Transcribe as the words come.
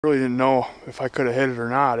Really didn't know if I could have hit it or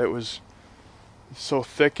not. It was so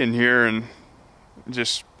thick in here, and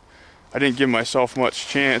just I didn't give myself much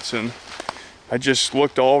chance, and I just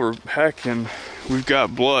looked all over, heck, and we've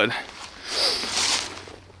got blood.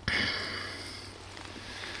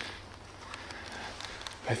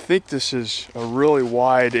 I think this is a really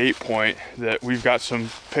wide 8-point that we've got some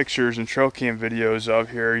pictures and trail cam videos of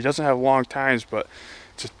here. He doesn't have long tines, but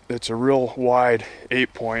it's a real wide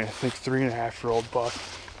 8-point. I think 3.5-year-old buck.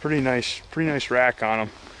 Pretty nice rack on him.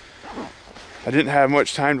 I didn't have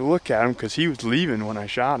much time to look at him because he was leaving when I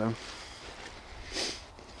shot him.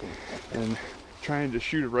 And trying to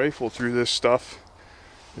shoot a rifle through this stuff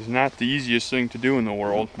is not the easiest thing to do in the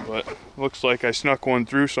world, but looks like I snuck one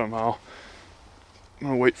through somehow. I'm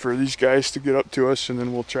gonna wait for these guys to get up to us and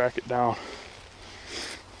then we'll track it down.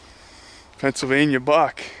 Pennsylvania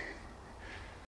buck.